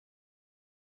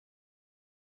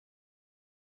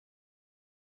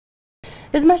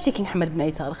His Majesty King Hamad bin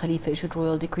Isa Al Khalifa issued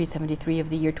Royal Decree 73 of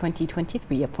the year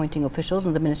 2023 appointing officials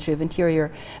in the Ministry of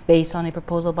Interior based on a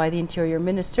proposal by the Interior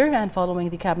Minister, and following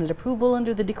the Cabinet approval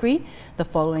under the decree, the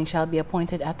following shall be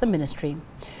appointed at the Ministry.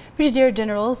 Brigadier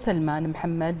General Salman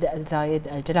Mohammed Al Zayed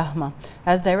Al Jalahma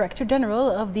as Director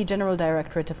General of the General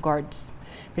Directorate of Guards.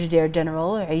 Brigadier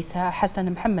General Isa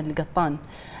Hassan Mohammed Al Gattan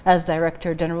as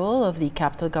Director General of the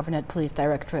Capital Governorate Police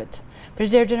Directorate.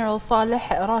 Brigadier General Saleh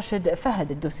Rashid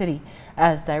Fahad Al Dosiri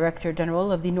as Director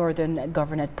General of the Northern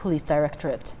Governorate Police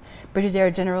Directorate. Brigadier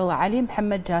General Ali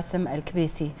Mohammed Jassim Al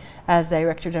Kbesi as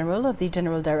Director General of the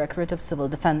General Directorate of Civil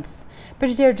Defence.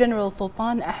 Brigadier General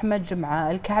Sultan Ahmed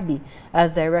Jum'a Al Ka'bi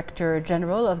as Director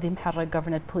General of the Muharraq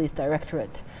Governorate Police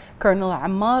Directorate. Colonel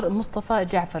Ammar Mustafa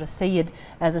Ja'far Al Sayyid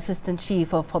as Assistant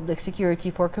Chief of Public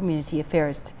Security for Community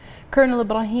Affairs. Colonel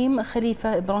Ibrahim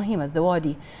Khalifa Ibrahim Al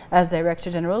Dawadi as Director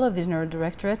General of the General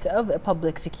Directorate of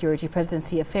Public Security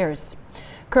Presidency Affairs.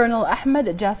 Colonel Ahmed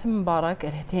Jassim Mubarak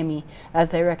Al Hitami as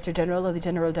Director General of the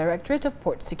General Directorate of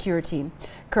Port Security.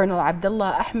 Colonel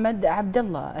Abdullah Ahmed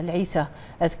Abdullah Al Isa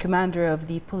as Commander of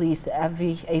the Police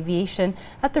Aviation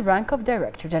at the rank of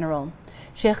Director General.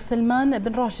 Sheikh Salman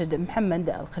bin Rashid Mohammed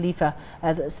Al Khalifa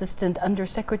as Assistant Under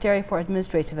Secretary for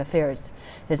Administrative Affairs.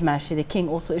 His Majesty the King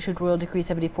also issued Royal Decree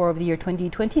 74 of the year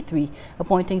 2023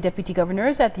 appointing Deputy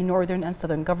Governors at the Northern and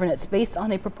Southern Governorates based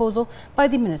on a proposal by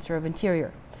the Minister of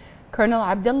Interior. Colonel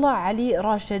Abdullah Ali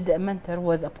Rashid Mentor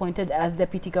was appointed as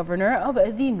Deputy Governor of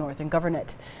the Northern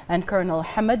Governorate, and Colonel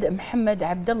Hamad Mohammed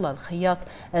Abdullah Al Khayyat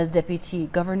as Deputy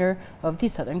Governor of the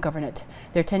Southern Governorate.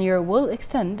 Their tenure will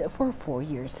extend for 4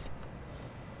 years.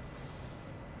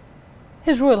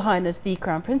 His Royal Highness the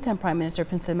Crown Prince and Prime Minister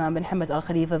Prince Salman bin Hamad Al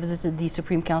Khalifa visited the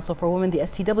Supreme Council for Women, the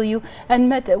STW, and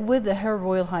met with Her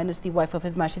Royal Highness the wife of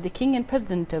His Majesty the King and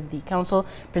President of the Council,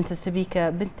 Princess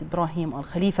Sabika bint Ibrahim Al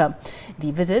Khalifa.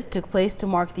 The visit took place to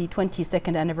mark the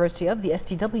 22nd anniversary of the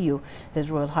STW.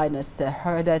 His Royal Highness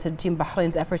highlighted Team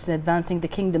Bahrain's efforts in advancing the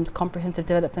Kingdom's comprehensive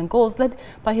development goals led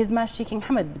by His Majesty King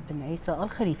Hamad bin Isa Al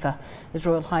Khalifa. His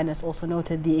Royal Highness also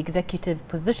noted the executive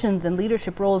positions and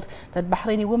leadership roles that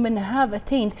Bahraini women have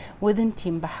attained within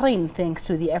Team Bahrain thanks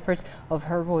to the efforts of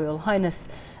Her Royal Highness.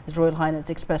 His Royal Highness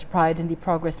expressed pride in the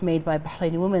progress made by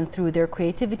Bahraini women through their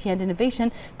creativity and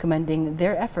innovation, commending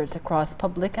their efforts across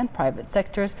public and private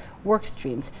sectors work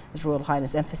streams. His Royal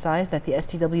Highness emphasized that the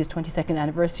STW's 22nd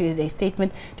anniversary is a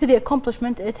statement to the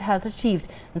accomplishment it has achieved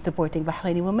in supporting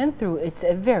Bahraini women through its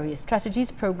various strategies,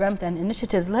 programs and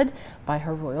initiatives led by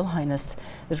Her Royal Highness.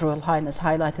 His Royal Highness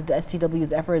highlighted the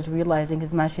STW's efforts realizing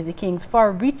His Majesty the King's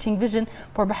far-reaching vision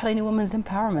for Bahraini women's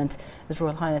empowerment. His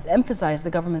Royal Highness emphasized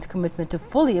the government's commitment to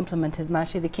fully implement His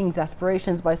Majesty the King's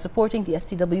aspirations by supporting the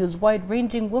STW's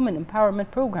wide-ranging women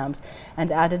empowerment programs,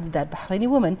 and added that Bahraini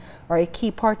women are a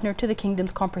key partner to the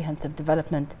Kingdom's comprehensive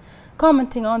development.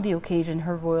 Commenting on the occasion,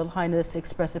 Her Royal Highness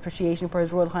expressed appreciation for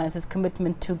His Royal Highness's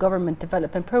commitment to government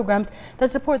development programs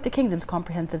that support the Kingdom's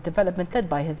comprehensive development led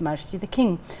by His Majesty the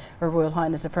King. Her Royal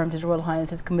Highness affirmed His Royal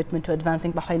Highness's commitment to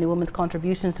advancing Bahraini women's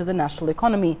contributions to the national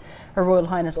economy. Her Royal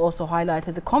Highness also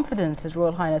highlighted the confidence His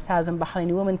Royal Highness has in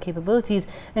Bahraini women capabilities,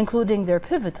 including their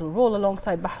pivotal role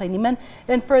alongside Bahraini men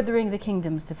in furthering the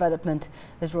Kingdom's development.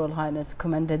 His Royal Highness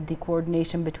commended the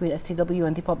coordination between STW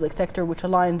and the public sector, which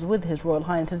aligns with His Royal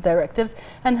Highness's directives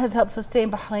and has helped sustain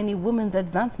Bahraini women's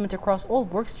advancement across all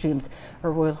work streams.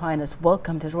 Her Royal Highness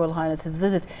welcomed His Royal Highness's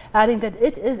visit, adding that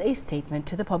it is a statement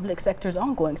to the public sector's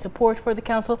ongoing support for the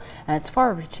Council and its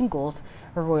far-reaching goals.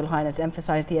 Her Royal Highness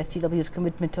emphasized the STW's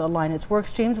commitment to align its work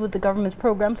streams with the government's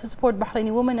programs to support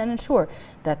Bahraini women and ensure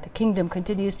that the Kingdom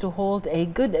continues to hold a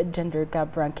good gender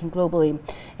gap ranking globally.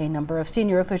 A number of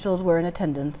senior officials were in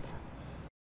attendance.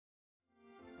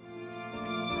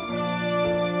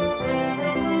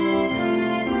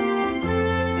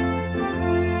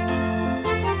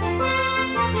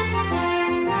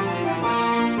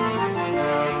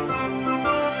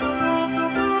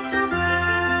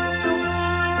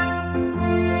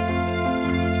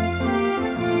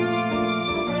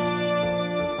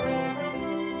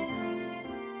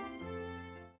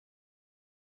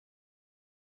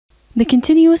 The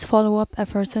continuous follow-up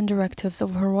efforts and directives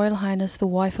of Her Royal Highness the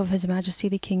wife of His Majesty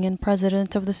the King and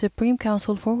President of the Supreme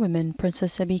Council for Women,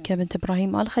 Princess Sabika bint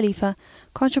Ibrahim Al Khalifa,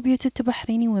 contributed to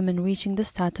Bahraini women reaching the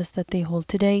status that they hold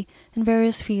today in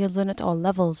various fields and at all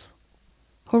levels.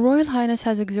 Her Royal Highness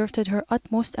has exerted her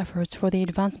utmost efforts for the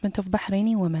advancement of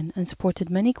Bahraini women and supported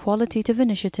many qualitative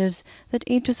initiatives that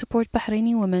aim to support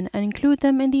Bahraini women and include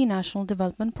them in the national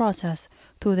development process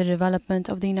through the development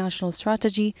of the National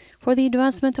Strategy for the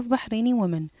Advancement of Bahraini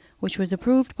Women, which was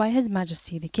approved by His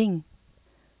Majesty the King.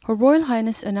 Her Royal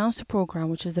Highness announced a program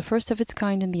which is the first of its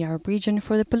kind in the Arab region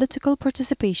for the political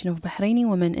participation of Bahraini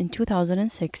women in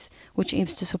 2006, which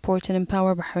aims to support and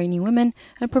empower Bahraini women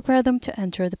and prepare them to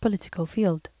enter the political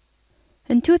field.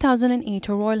 In 2008,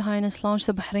 Her Royal Highness launched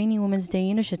the Bahraini Women's Day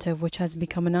initiative, which has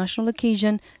become a national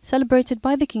occasion celebrated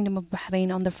by the Kingdom of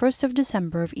Bahrain on the 1st of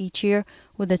December of each year,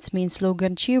 with its main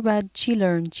slogan, "She read, she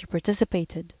learned, she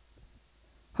participated."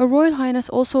 Her Royal Highness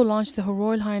also launched the Her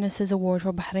Royal Highness's Award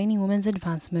for Bahraini Women's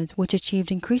Advancement, which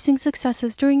achieved increasing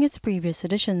successes during its previous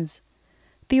editions.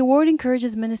 The award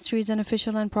encourages ministries and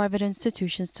official and private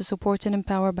institutions to support and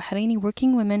empower Bahraini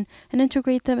working women and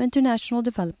integrate them into national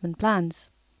development plans.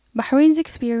 Bahrain's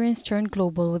experience turned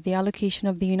global with the allocation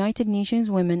of the United Nations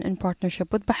Women in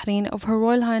partnership with Bahrain of Her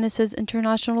Royal Highness's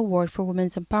International Award for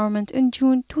Women's Empowerment in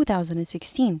June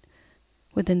 2016.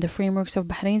 Within the frameworks of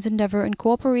Bahrain's endeavour in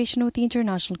cooperation with the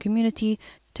international community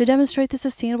to demonstrate the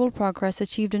sustainable progress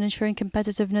achieved in ensuring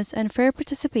competitiveness and fair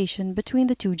participation between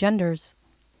the two genders.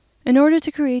 In order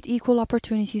to create equal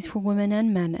opportunities for women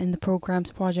and men in the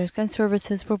programs, projects and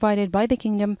services provided by the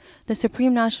Kingdom, the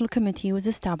Supreme National Committee was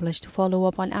established to follow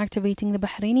up on activating the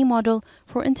Bahraini model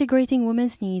for integrating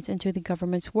women's needs into the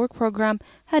government's work program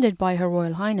headed by Her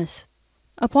Royal Highness.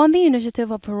 Upon the initiative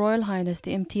of Her Royal Highness,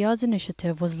 the Imtiaz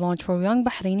initiative was launched for young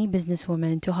Bahraini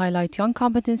businesswomen to highlight young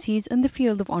competencies in the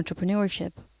field of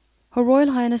entrepreneurship. Her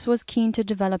Royal Highness was keen to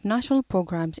develop national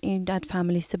programs aimed at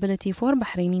family stability for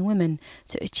Bahraini women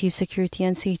to achieve security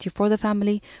and safety for the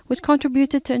family, which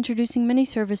contributed to introducing many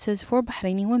services for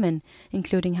Bahraini women,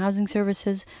 including housing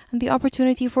services and the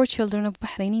opportunity for children of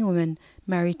Bahraini women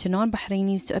married to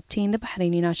non-Bahrainis to obtain the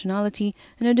Bahraini nationality,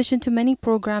 in addition to many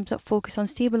programs that focus on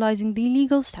stabilizing the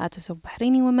legal status of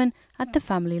Bahraini women at the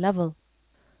family level.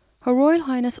 Her Royal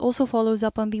Highness also follows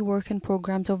up on the work and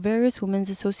programs of various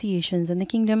women's associations in the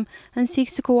Kingdom and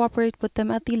seeks to cooperate with them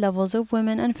at the levels of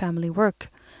women and family work.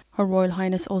 Her Royal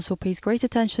Highness also pays great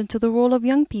attention to the role of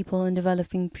young people in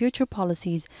developing future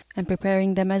policies and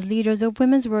preparing them as leaders of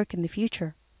women's work in the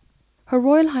future. Her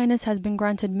Royal Highness has been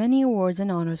granted many awards and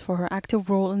honours for her active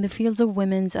role in the fields of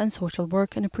women's and social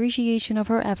work in appreciation of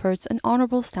her efforts and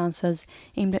honourable stances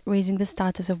aimed at raising the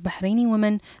status of Bahraini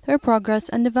women, their progress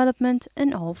and development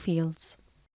in all fields.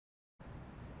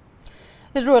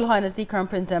 His Royal Highness the Crown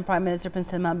Prince and Prime Minister Prince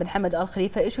Salman bin Hamad Al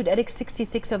Khalifa issued Edict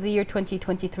 66 of the year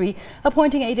 2023,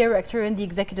 appointing a director in the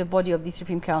executive body of the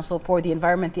Supreme Council for the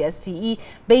Environment, the SCE,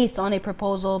 based on a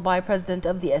proposal by President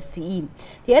of the SCE.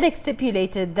 The edict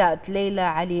stipulated that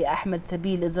Layla Ali Ahmed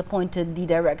Sabil is appointed the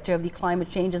director of the Climate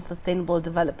Change and Sustainable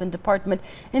Development Department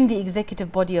in the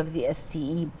executive body of the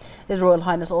SCE. His Royal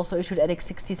Highness also issued Edict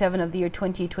 67 of the year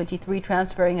 2023,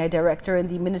 transferring a director in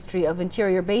the Ministry of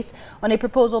Interior based on a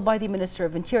proposal by the Minister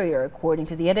of Interior. According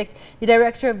to the edict, the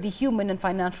director of the Human and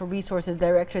Financial Resources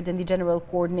Directorate in the General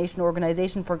Coordination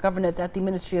Organization for Governance at the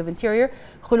Ministry of Interior,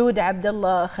 Khulud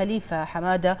Abdullah Khalifa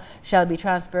Hamada, shall be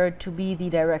transferred to be the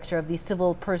director of the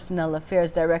Civil Personnel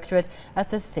Affairs Directorate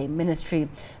at the same ministry.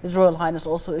 His Royal Highness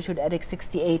also issued Edict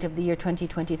 68 of the year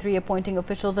 2023, appointing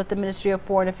officials at the Ministry of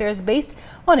Foreign Affairs based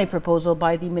on a proposal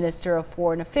by the Minister of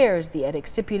Foreign Affairs. The edict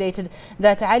stipulated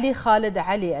that Ali Khalid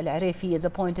Ali Al-Arifi is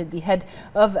appointed the head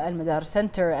of Al-Madar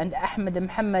Center and Ahmed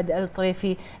Mohammed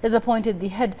Al-Tarifi is appointed the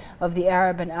head of the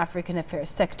Arab and African Affairs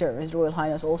Sector. His Royal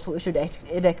Highness also issued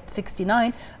Edict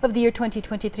 69 of the year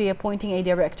 2023, appointing a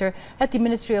director at the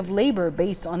Ministry of Labour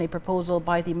based on a proposal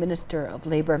by the Minister of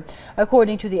Labour.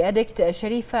 According to the edict,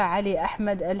 Sharifa Ali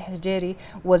Ahmed Al-Hajeri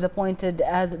was appointed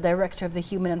as Director of the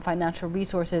Human and Financial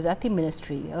Resources at the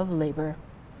Ministry of Labour.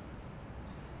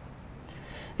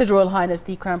 His Royal Highness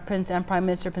the Crown Prince and Prime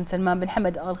Minister Prince Salman bin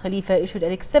Hamad Al Khalifa issued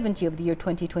Edict 70 of the year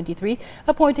 2023,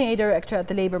 appointing a director at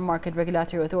the Labour Market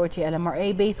Regulatory Authority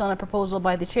LMRA based on a proposal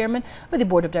by the Chairman of the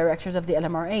Board of Directors of the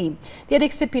LMRA. The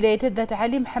edict stipulated that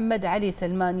Ali Muhammad Ali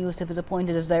Salman Yusuf is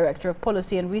appointed as Director of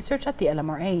Policy and Research at the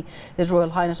LMRA. His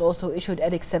Royal Highness also issued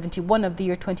Edict 71 of the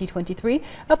year 2023,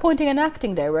 appointing an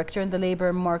acting director in the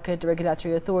Labour Market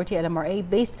Regulatory Authority LMRA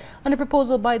based on a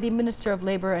proposal by the Minister of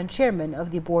Labour and Chairman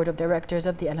of the Board of Directors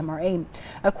of the LMRA.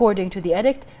 According to the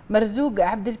edict, Marzouk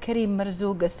Abdul Karim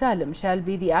Marzouk Salim shall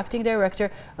be the acting director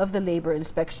of the Labour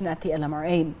Inspection at the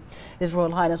LMRA. His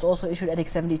Royal Highness also issued Edict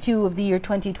 72 of the year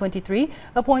 2023,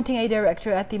 appointing a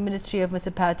director at the Ministry of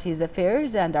Municipalities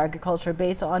Affairs and Agriculture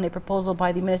based on a proposal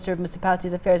by the Minister of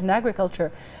Municipalities Affairs and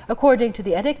Agriculture. According to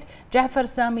the edict, Jafar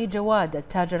Sami Jawad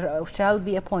Tajar shall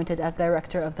be appointed as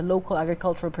director of the Local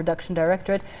Agricultural Production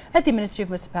Directorate at the Ministry of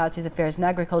Municipalities Affairs and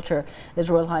Agriculture. His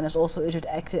Royal Highness also issued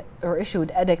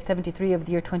issued Edict 73 of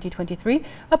the year 2023,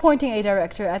 appointing a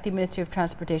director at the Ministry of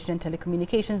Transportation and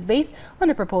Telecommunications based on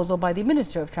a proposal by the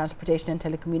Minister of Transportation and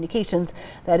Telecommunications.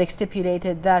 The edict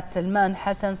stipulated that Salman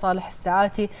Hassan Saleh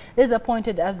Saati is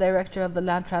appointed as director of the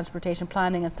Land Transportation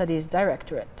Planning and Studies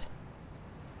Directorate.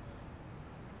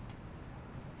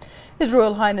 His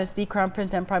Royal Highness the Crown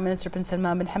Prince and Prime Minister Prince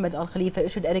Salman bin Hamad Al Khalifa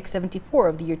issued Edict 74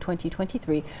 of the year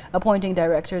 2023, appointing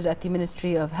directors at the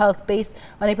Ministry of Health based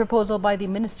on a proposal by the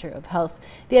Minister of Health.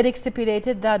 The edict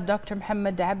stipulated that Dr.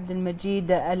 Muhammad Abd al-Majid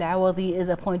Al-Awadi is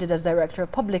appointed as Director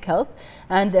of Public Health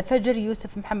and Fajr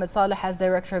Yusuf Muhammad Saleh as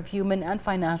Director of Human and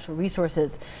Financial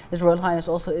Resources. His Royal Highness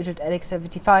also issued Edict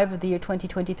 75 of the year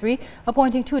 2023,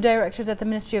 appointing two directors at the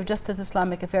Ministry of Justice,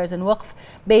 Islamic Affairs and Waqf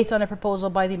based on a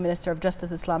proposal by the Minister of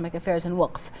Justice, Islamic Affairs and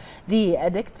Waqf. The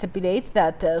edict stipulates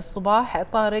that Subah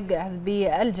Tariq Hadbi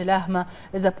Al-Jalahma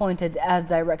is appointed as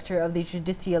Director of the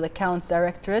Judicial Accounts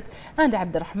Directorate and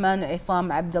Abdurrahman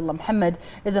Isam Abdullah Muhammad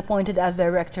is appointed as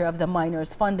Director of the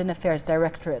Minors Fund and Affairs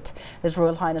Directorate. His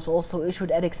Royal Highness also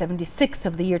issued Edict 76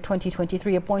 of the year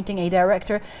 2023, appointing a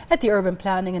Director at the Urban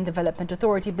Planning and Development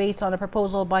Authority based on a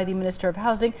proposal by the Minister of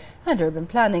Housing and Urban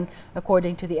Planning.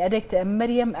 According to the edict,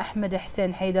 Maryam Ahmed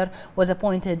Hussein Haidar was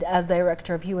appointed as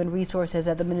Director of Human Resources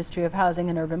at the Ministry of Housing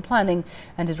and Urban Planning,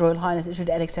 and His Royal Highness issued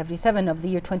Edict 77 of the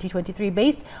year 2023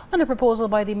 based on a proposal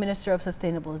by the Minister of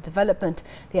Sustainable Development.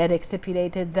 The edict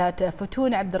stipulated that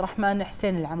Futun Abdurrahman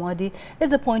Hussein Al-Amadi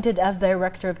is appointed as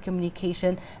Director of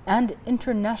Communication and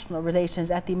International Relations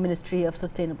at the Ministry of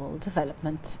Sustainable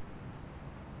Development.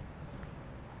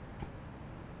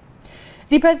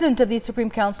 The President of the Supreme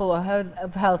Council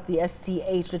of Health, the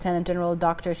SCH, Lieutenant General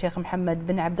Dr. Sheikh Mohammed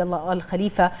bin Abdullah Al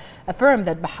Khalifa, affirmed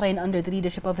that Bahrain, under the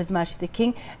leadership of His Majesty the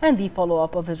King and the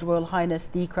follow-up of His Royal Highness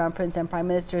the Crown Prince and Prime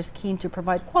Minister, is keen to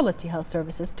provide quality health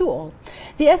services to all.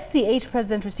 The SCH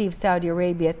President received Saudi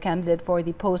Arabia's candidate for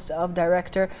the post of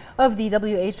Director of the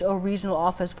WHO Regional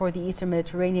Office for the Eastern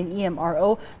Mediterranean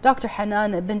 (EMRO), Dr.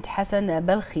 Hanan bint Hassan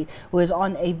Balkhi, who is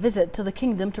on a visit to the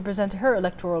Kingdom to present her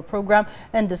electoral program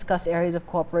and discuss areas of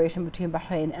cooperation between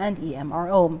Bahrain and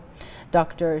EMRO.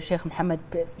 Dr. Sheikh Mohammed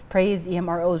praised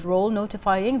EMRO's role,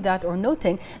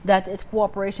 noting that its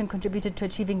cooperation contributed to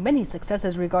achieving many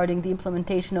successes regarding the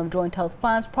implementation of joint health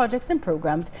plans, projects and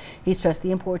programs. He stressed the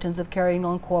importance of carrying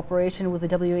on cooperation with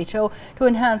the WHO to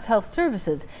enhance health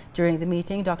services. During the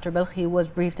meeting, Dr. Balkhi was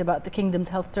briefed about the Kingdom's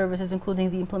health services, including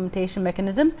the implementation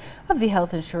mechanisms of the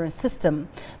health insurance system.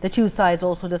 The two sides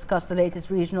also discussed the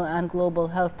latest regional and global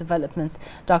health developments.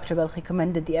 Dr. Balkhi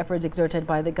commended the efforts exerted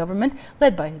by the government,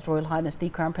 led by His Royal Highness the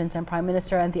Crown Prince and Prime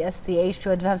Minister and the SCH,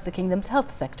 to advance the Kingdom's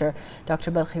health sector.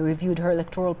 Dr. Balkhi reviewed her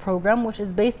electoral program, which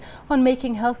is based on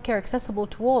making healthcare accessible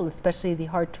to all, especially the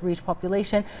hard-to-reach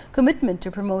population, commitment to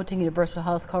promoting universal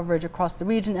health coverage across the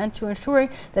region, and to ensuring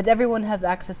that everyone has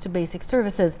access to basic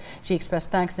services. She expressed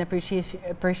thanks and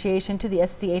appreciation to the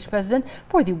SCH President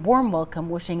for the warm welcome,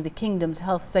 wishing the Kingdom's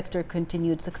health sector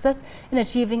continued success in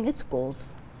achieving its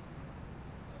goals.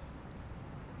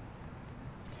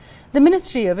 The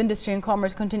Ministry of Industry and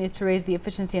Commerce continues to raise the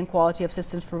efficiency and quality of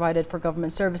systems provided for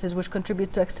government services, which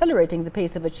contributes to accelerating the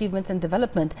pace of achievements and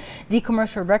development. The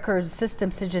commercial records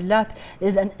system Sijillat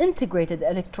is an integrated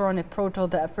electronic portal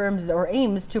that affirms or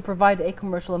aims to provide a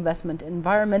commercial investment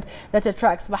environment that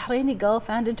attracts Bahraini Gulf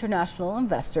and international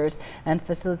investors and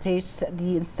facilitates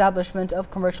the establishment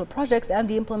of commercial projects and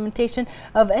the implementation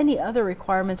of any other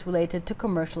requirements related to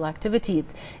commercial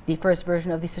activities. The first version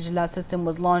of the Sijillat system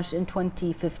was launched in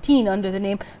 2015 under the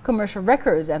name Commercial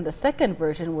Records, and the second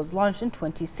version was launched in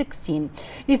 2016.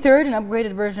 The third and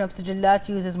upgraded version of Sijillat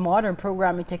uses modern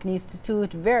programming techniques to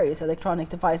suit various electronic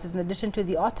devices, in addition to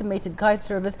the automated guide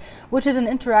service, which is an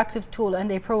interactive tool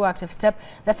and a proactive step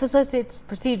that facilitates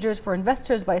procedures for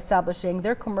investors by establishing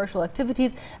their commercial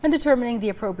activities and determining the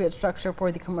appropriate structure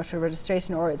for the commercial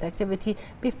registration or its activity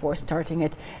before starting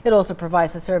it. It also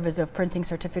provides the service of printing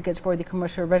certificates for the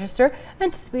commercial register,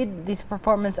 and to speed the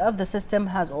performance of the system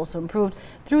has also improved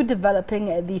through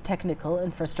developing the technical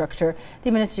infrastructure.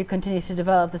 The ministry continues to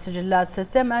develop the Sijillat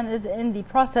system and is in the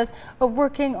process of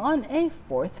working on a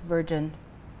fourth version.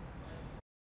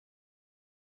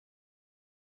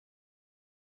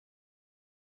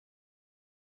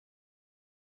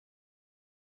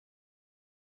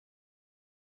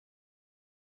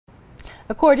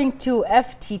 According to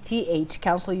FTTH,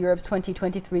 Council Europe's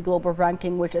 2023 global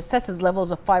ranking, which assesses levels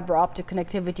of fiber optic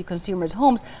connectivity consumers'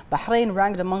 homes, Bahrain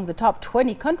ranked among the top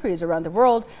 20 countries around the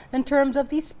world in terms of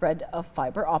the spread of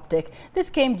fiber optic. This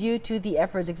came due to the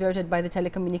efforts exerted by the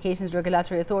Telecommunications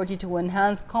Regulatory Authority to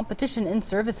enhance competition in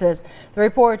services. The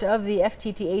report of the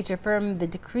FTTH affirmed the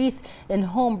decrease in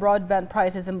home broadband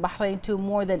prices in Bahrain to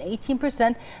more than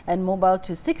 18% and mobile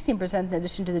to 16%, in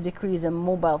addition to the decrease in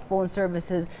mobile phone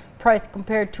services price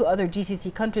compared to other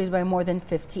GCC countries by more than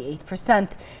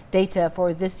 58%. Data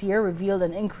for this year revealed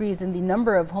an increase in the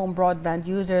number of home broadband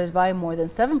users by more than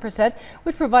 7%,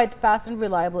 which provide fast and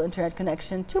reliable internet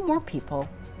connection to more people.